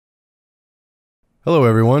Hello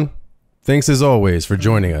everyone. Thanks as always for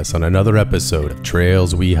joining us on another episode of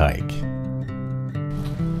Trails We Hike.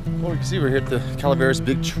 Well, you can see we're here at the Calaveras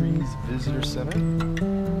Big Trees Visitor Center.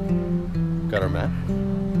 Got our map.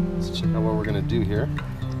 Let's check out what we're gonna do here.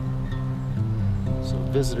 So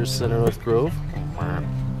Visitor Center, North Grove.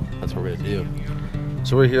 That's what we're gonna do.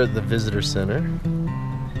 So we're here at the Visitor Center,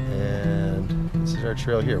 and this is our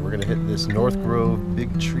trail here. We're gonna hit this North Grove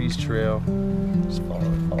Big Trees Trail. Just follow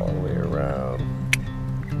it all the way around.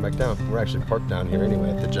 Back down. We're actually parked down here anyway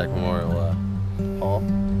at the Jack Memorial Hall.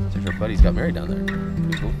 See if our buddies got married down there.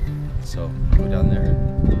 Pretty cool. So go down there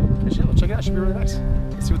and check it out. It should be really nice.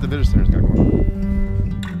 Let's see what the visitor center's got going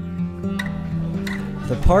on.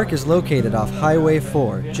 The park is located off Highway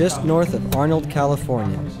 4, just north of Arnold,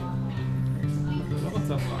 California.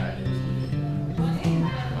 Alright,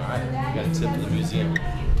 we got a tip from the museum. Check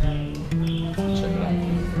it out.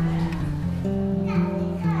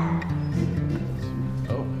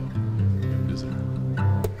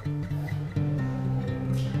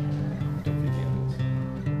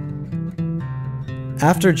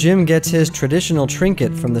 After Jim gets his traditional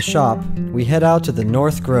trinket from the shop, we head out to the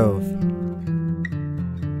North Grove.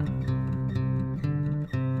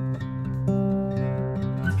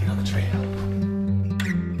 Let's get on the trail.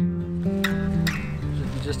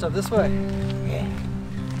 Should be just up this way. Yeah.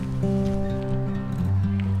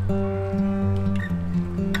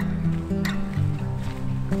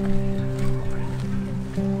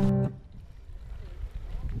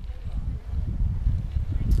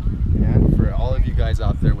 Guys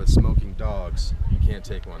out there with smoking dogs, you can't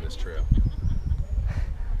take them on this trail.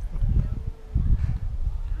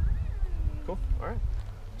 Cool. All right,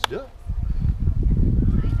 let's do it.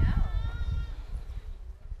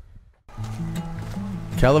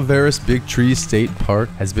 Calaveras Big Trees State Park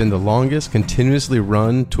has been the longest continuously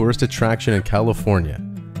run tourist attraction in California,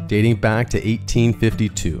 dating back to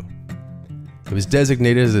 1852. It was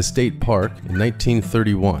designated as a state park in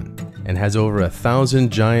 1931. And has over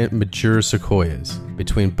 1,000 giant mature sequoias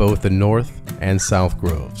between both the north and south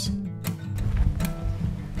groves.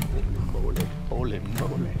 Holy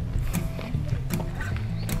moly.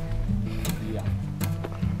 Yeah.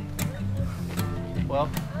 Well,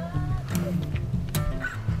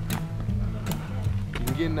 you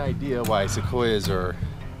can get an idea why sequoias are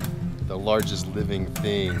the largest living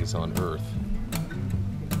things on Earth.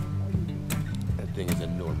 That thing is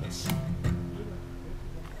enormous.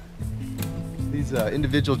 These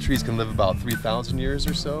individual trees can live about 3,000 years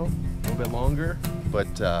or so, a little bit longer, but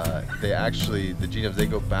they actually, the genomes, they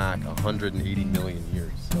go back 180 million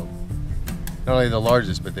years. So not only the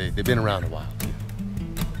largest, but they've been around a while.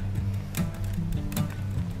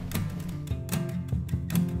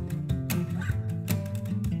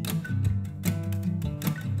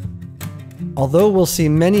 Although we'll see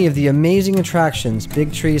many of the amazing attractions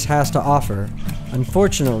Big Trees has to offer,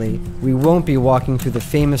 unfortunately, we won't be walking through the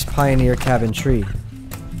famous pioneer cabin tree.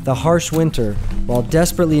 The harsh winter, while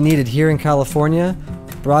desperately needed here in California,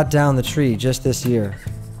 brought down the tree just this year.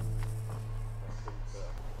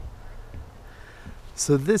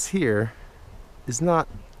 So this here is not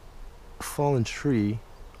a fallen tree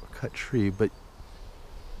or cut tree, but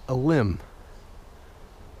a limb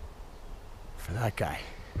for that guy.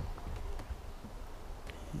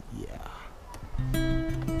 Yeah.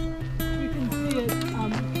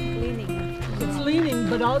 It's leaning,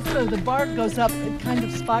 but also the bark goes up, it kind of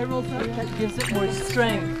spirals up, that gives it more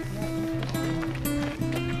strength.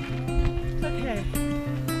 Okay,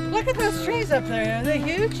 look at those trees up there, are they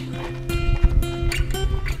huge?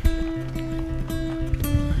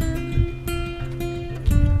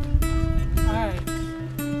 Alright,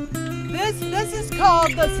 this is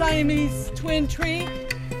called the Siamese twin tree.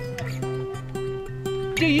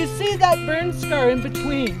 Do you see that burn scar in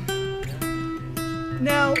between?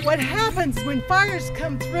 Now, what happens when fires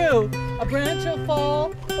come through, a branch will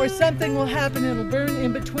fall or something will happen, it'll burn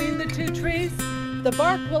in between the two trees. The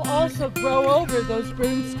bark will also grow over those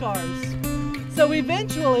burn scars. So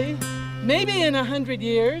eventually, maybe in 100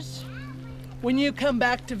 years, when you come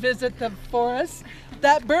back to visit the forest,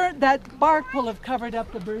 that bark will have covered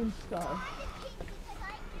up the burn scar.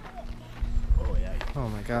 Oh yeah. Oh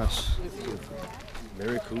my gosh.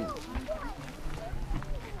 Very cool.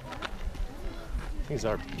 These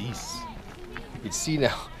are beasts. You can see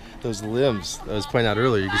now those limbs that I was pointing out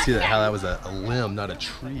earlier. You can see that how that was a limb, not a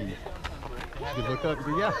tree. You can look up,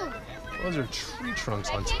 but yeah, those are tree trunks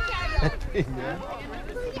on that thing, man.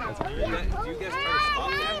 That's crazy. Do you guys try to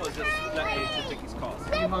stop them, or just let me take these calls?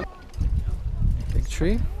 Big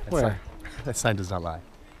tree? Where? That sign does not lie.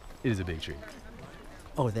 It is a big tree.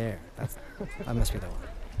 Oh, there. That must be the one.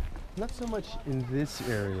 Not so much in this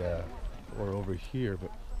area or over here,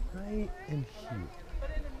 but right in here.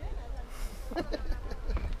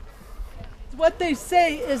 What they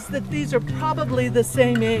say is that these are probably the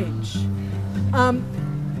same age.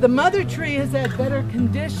 The mother tree has had better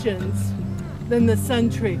conditions than the son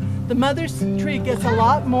tree. The mother tree gets a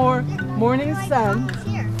lot more morning sun.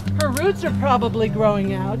 Her roots are probably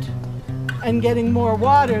growing out and getting more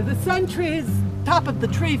water. The sun tree's top of the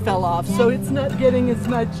tree fell off, so it's not getting as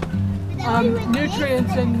much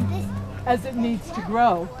nutrients as it needs to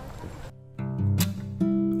grow.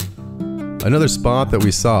 Another spot that we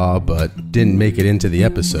saw but didn't make it into the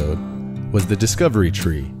episode was the discovery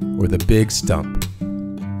tree, or the big stump.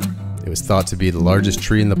 It was thought to be the largest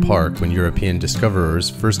tree in the park when European discoverers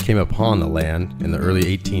first came upon the land in the early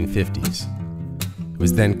 1850s. It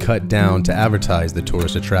was then cut down to advertise the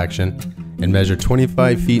tourist attraction and measured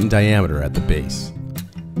 25 feet in diameter at the base.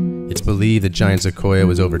 It's believed the giant sequoia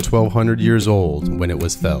was over 1,200 years old when it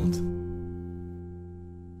was felled.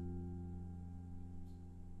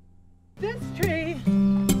 This tree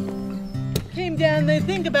came down, they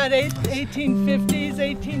think about 1850s,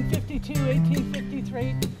 1852,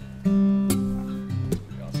 1853.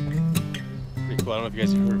 Pretty cool. I don't know if you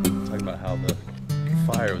guys heard talking about how the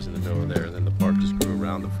fire was in the middle of there and then the bark just grew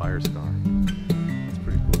around the fire scar. It's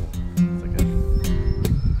pretty cool. It's like a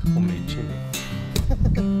homemade chimney.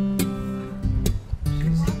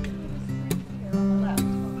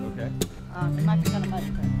 Okay. It might be kind of muddy.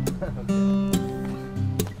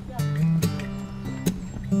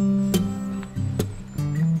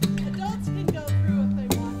 Adults can go through if they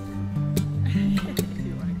want.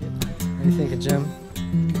 What do you think of Jim?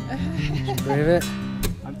 Brave it?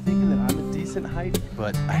 I'm thinking that I'm a decent height,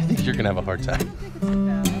 but I think you're gonna have a hard time.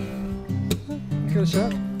 Give it a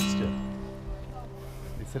shot. Let's do it.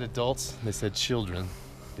 They said adults, they said children.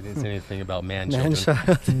 They didn't say anything about man-children.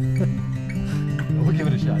 Man-child. We'll give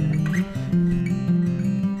it a shot.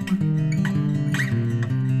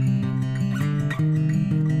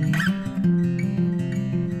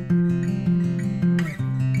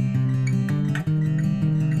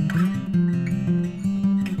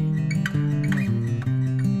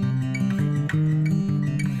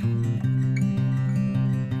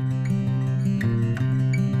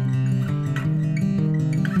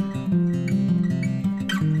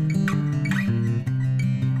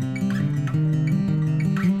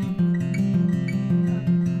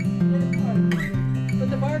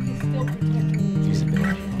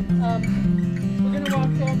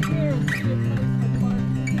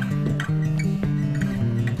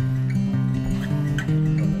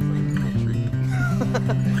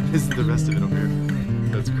 This is the rest of it over here.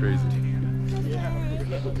 That's crazy.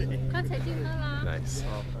 Nice.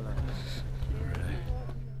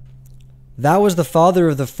 That was the father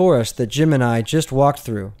of the forest that Jim and I just walked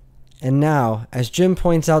through. And now, as Jim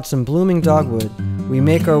points out some blooming dogwood, we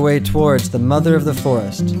make our way towards the mother of the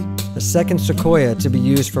forest, the second sequoia to be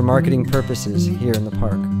used for marketing purposes here in the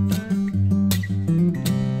park.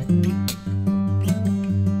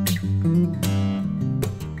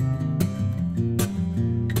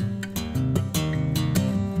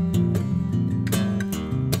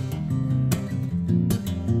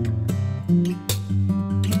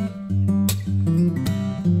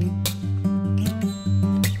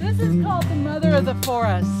 The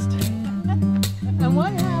forest. And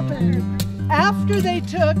what happened after they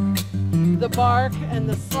took the bark and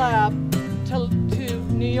the slab to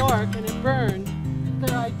New York and it burned,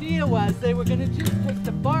 their idea was they were going to just take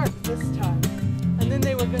the bark this time, and then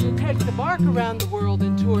they were going to take the bark around the world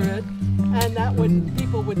and tour it, and that would,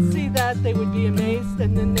 people would see that, they would be amazed,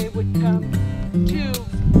 and then they would come to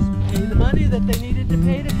pay the money that they needed to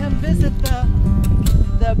pay to come visit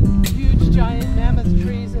the huge giant mammoth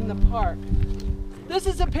trees in the park. This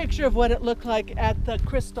is a picture of what it looked like at the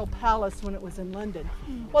Crystal Palace when it was in London.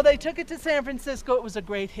 Well, they took it to San Francisco. It was a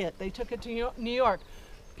great hit. They took it to New York.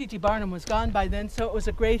 P.T. Barnum was gone by then, so it was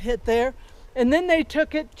a great hit there. And then they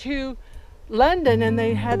took it to London and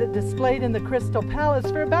they had it displayed in the Crystal Palace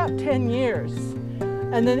for about 10 years.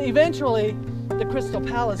 And then eventually the Crystal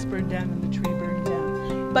Palace burned down and the tree burned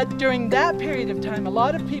down. But during that period of time, a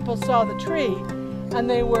lot of people saw the tree and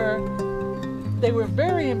they were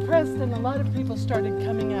very impressed, and a lot of people started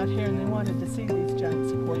coming out here and they wanted to see these giant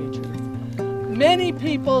sequoia trees. Many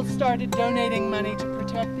people started donating money to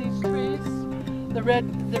protect these trees. The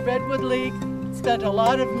Redwood League spent a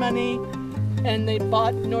lot of money and they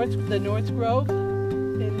bought the North Grove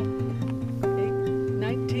in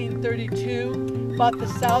 1932, bought the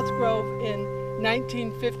South Grove in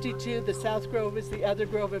 1952. The South Grove is the other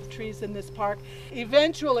grove of trees in this park.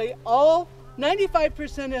 Eventually,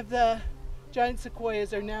 95% of the giant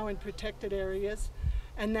sequoias are now in protected areas.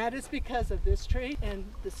 And that is because of this tree and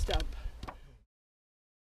the stump.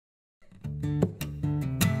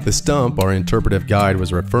 The stump our interpretive guide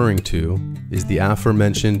was referring to is the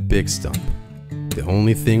aforementioned big stump, the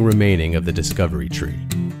only thing remaining of the discovery tree.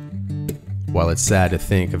 While it's sad to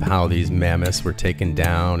think of how these mammoths were taken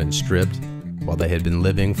down and stripped while they had been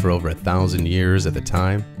living for over 1,000 years at the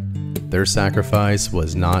time, their sacrifice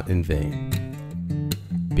was not in vain.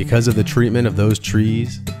 Because of the treatment of those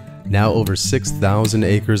trees, now over 6,000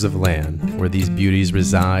 acres of land where these beauties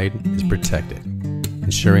reside is protected,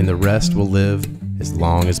 ensuring the rest will live as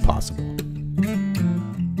long as possible.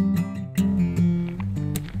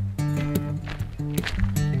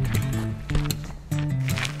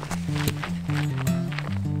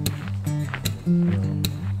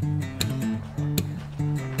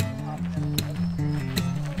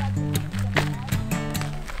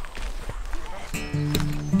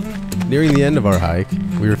 Nearing the end of our hike,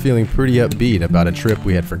 we were feeling pretty upbeat about a trip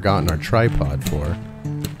we had forgotten our tripod for.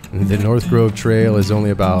 The North Grove Trail is only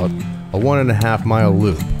about a 1.5 mile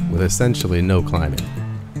loop with essentially no climbing.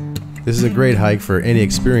 This is a great hike for any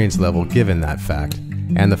experience level given that fact,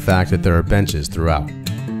 and the fact that there are benches throughout.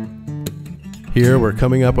 Here we're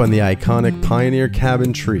coming up on the iconic Pioneer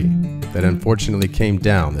Cabin tree that unfortunately came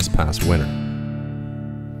down this past winter.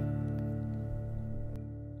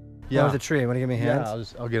 Yeah, with the tree. Want to give me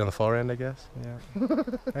hands? Yeah, I'll get on the far end, I guess. Yeah.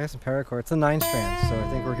 I got some paracord. It's a 9 strand, so I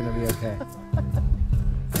think we're going to be okay.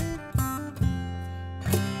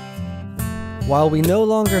 While we no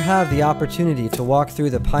longer have the opportunity to walk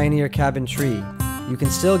through the Pioneer Cabin tree, you can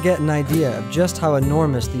still get an idea of just how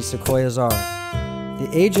enormous these sequoias are. The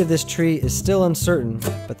age of this tree is still uncertain,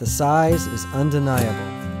 but the size is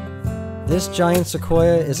undeniable. This giant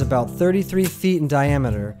sequoia is about 33 feet in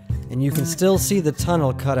diameter, and you can still see the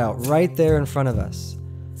tunnel cut out right there in front of us.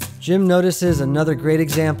 Jim notices another great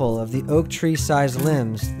example of the oak tree-sized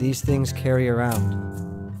limbs these things carry around.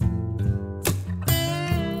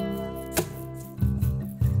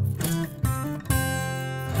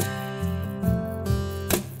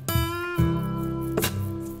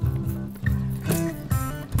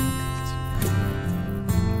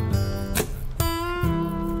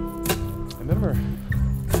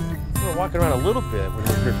 Walking around a little bit when we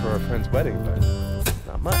were here for our friend's wedding, but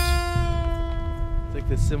not much. It's like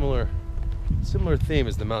this similar theme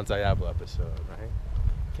as the Mount Diablo episode, right?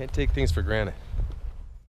 Can't take things for granted.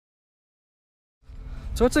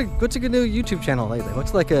 So what's a good new YouTube channel lately?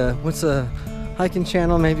 What's a hiking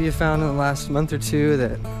channel maybe you found in the last month or two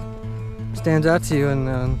that stands out to you,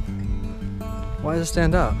 and why does it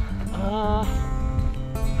stand out?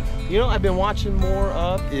 You know, I've been watching more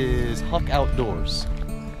of is Huck Outdoors.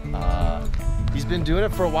 He's been doing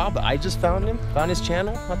it for a while, but I just found his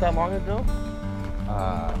channel not that long ago.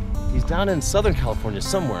 He's down in Southern California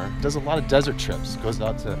somewhere, does a lot of desert trips, goes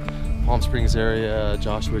out to Palm Springs area,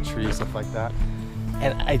 Joshua Tree, stuff like that.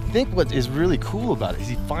 And I think what is really cool about it is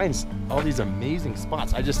he finds all these amazing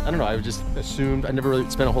spots. I don't know, I just assumed, I never really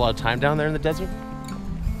spent a whole lot of time down there in the desert.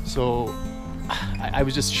 So I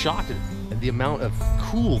was just shocked at the amount of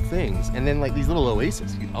cool things. And then like these little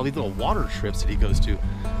oases, all these little water trips that he goes to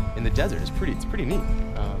in the desert. It's pretty neat.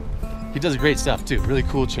 He does great stuff too. Really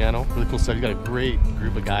cool channel, really cool stuff. He's got a great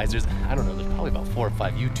group of guys. There's probably about 4 or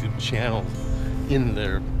 5 YouTube channels in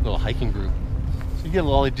their little hiking group. So you get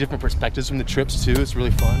all the different perspectives from the trips too. It's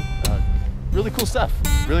really fun. Really cool stuff.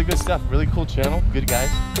 Really good stuff. Really cool channel. Good guys.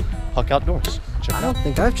 Huck Outdoors. Check it out. I don't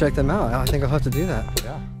think I've checked them out. I think I'll have to do that.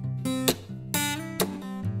 Yeah.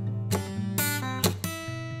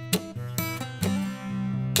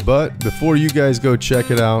 But before you guys go check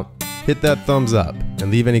it out, hit that thumbs up and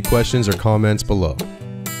leave any questions or comments below.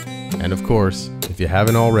 And of course, if you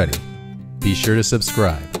haven't already, be sure to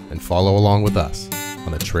subscribe and follow along with us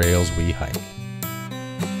on the trails we hike.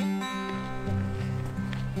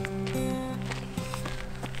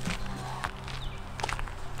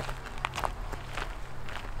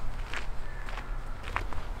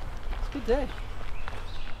 It's a good day.